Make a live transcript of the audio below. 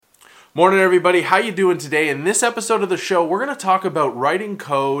Morning everybody, how you doing today? In this episode of the show, we're going to talk about writing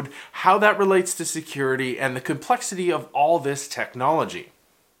code, how that relates to security, and the complexity of all this technology.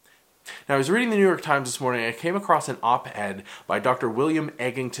 Now, I was reading the New York Times this morning and I came across an op-ed by Dr. William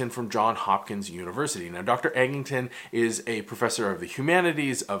Eggington from Johns Hopkins University. Now, Dr. Eggington is a professor of the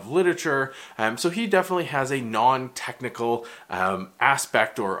humanities, of literature, so he definitely has a non-technical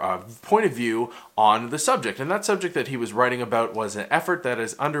aspect or point of view on the subject. And that subject that he was writing about was an effort that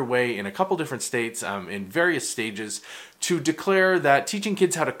is underway in a couple different states in various stages to declare that teaching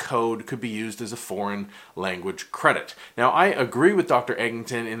kids how to code could be used as a foreign language credit. Now, I agree with Dr.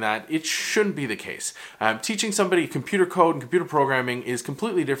 Eggington in that it shouldn't be the case. Teaching somebody computer code and computer programming is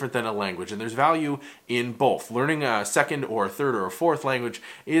completely different than a language, and there's value in both. Learning a second or a third or a fourth language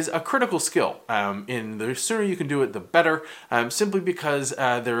is a critical skill. And the sooner you can do it, the better, simply because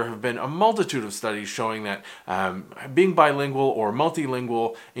there have been a multitude of studies showing that being bilingual or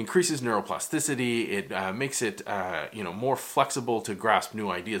multilingual increases neuroplasticity. It makes it, more flexible to grasp new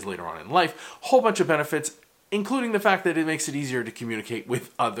ideas later on in life. A whole bunch of benefits, including the fact that it makes it easier to communicate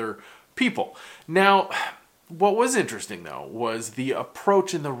with other people. Now, what was interesting though was the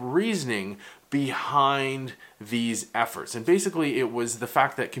approach and the reasoning behind these efforts. And basically it was the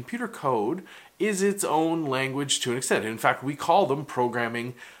fact that computer code is its own language to an extent. In fact, we call them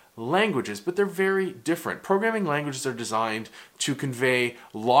programming languages, but they're very different. Programming languages are designed to convey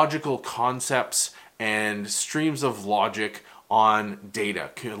logical concepts and streams of logic on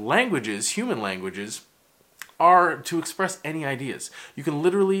data. Languages, human languages, are to express any ideas. You can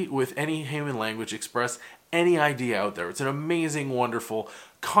literally, with any human language, express any idea out there. It's an amazing, wonderful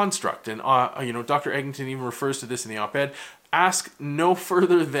construct. And, Dr. Eggington even refers to this in the op-ed. Ask no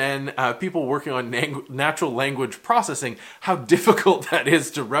further than people working on natural language processing how difficult that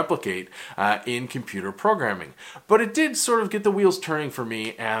is to replicate in computer programming. But it did sort of get the wheels turning for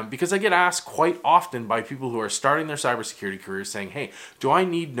me because I get asked quite often by people who are starting their cybersecurity careers saying, hey, do I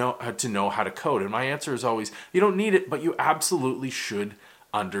need to know how to code? And my answer is always, you don't need it, but you absolutely should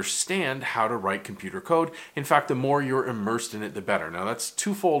understand how to write computer code. In fact, the more you're immersed in it, the better. Now, that's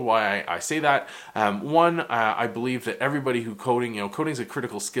twofold why I say that. One, I believe that everybody who coding is a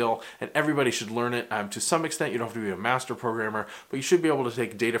critical skill, and everybody should learn it. To some extent, you don't have to be a master programmer, but you should be able to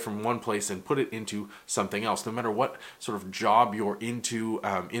take data from one place and put it into something else. No matter what sort of job you're into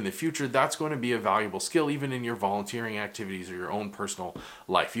in the future, that's going to be a valuable skill, even in your volunteering activities or your own personal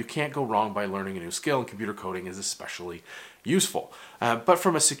life. You can't go wrong by learning a new skill, and computer coding is especially useful. But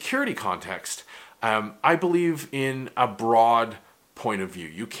from a security context, I believe in a broad point of view.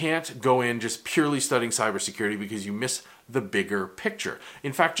 You can't go in just purely studying cybersecurity because you miss the bigger picture.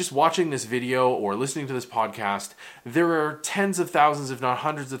 In fact, just watching this video or listening to this podcast, there are tens of thousands, if not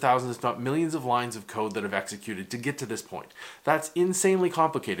hundreds of thousands, if not millions of lines of code that have executed to get to this point. That's insanely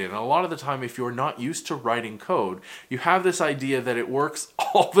complicated. And a lot of the time, if you're not used to writing code, you have this idea that it works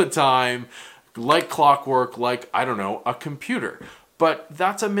all the time, like clockwork, like, a computer. But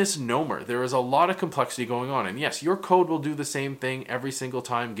that's a misnomer. There is a lot of complexity going on. And yes, your code will do the same thing every single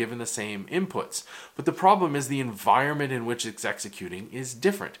time given the same inputs. But the problem is the environment in which it's executing is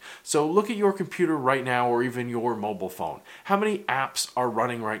different. So look at your computer right now or even your mobile phone. How many apps are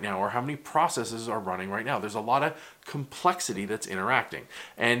running right now or how many processes are running right now? There's a lot of complexity that's interacting.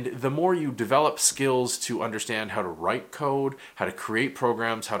 And the more you develop skills to understand how to write code, how to create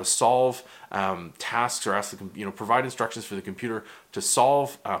programs, how to solve tasks or provide instructions for the computer to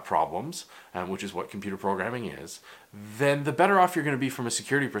solve problems, which is what computer programming is, then the better off you're going to be from a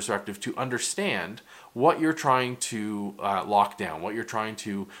security perspective to understand what you're trying to lock down, what you're trying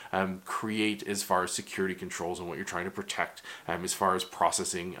to create as far as security controls and what you're trying to protect as far as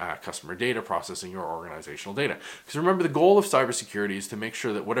processing customer data, processing your organizational data. Because remember, the goal of cybersecurity is to make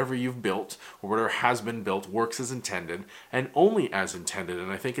sure that whatever you've built or whatever has been built works as intended and only as intended.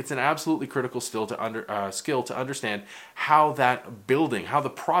 And I think it's an absolutely critical skill to understand how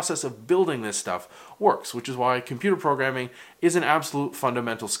the process of building this stuff works, which is why computer programming is an absolute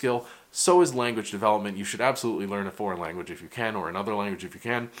fundamental skill. So is language development. You should absolutely learn a foreign language if you can, or another language if you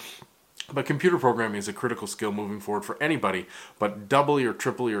can. But computer programming is a critical skill moving forward for anybody, but doubly or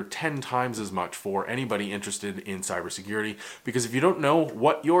triply or 10 times as much for anybody interested in cybersecurity. Because if you don't know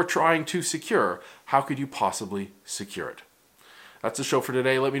what you're trying to secure, how could you possibly secure it? That's the show for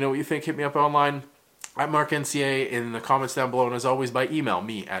today. Let me know what you think. Hit me up online at MarkNCA in the comments down below, and as always by email,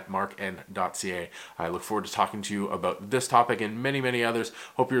 me at markn.ca. I look forward to talking to you about this topic and many, many others.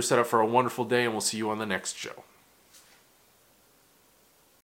 Hope you're set up for a wonderful day, and we'll see you on the next show.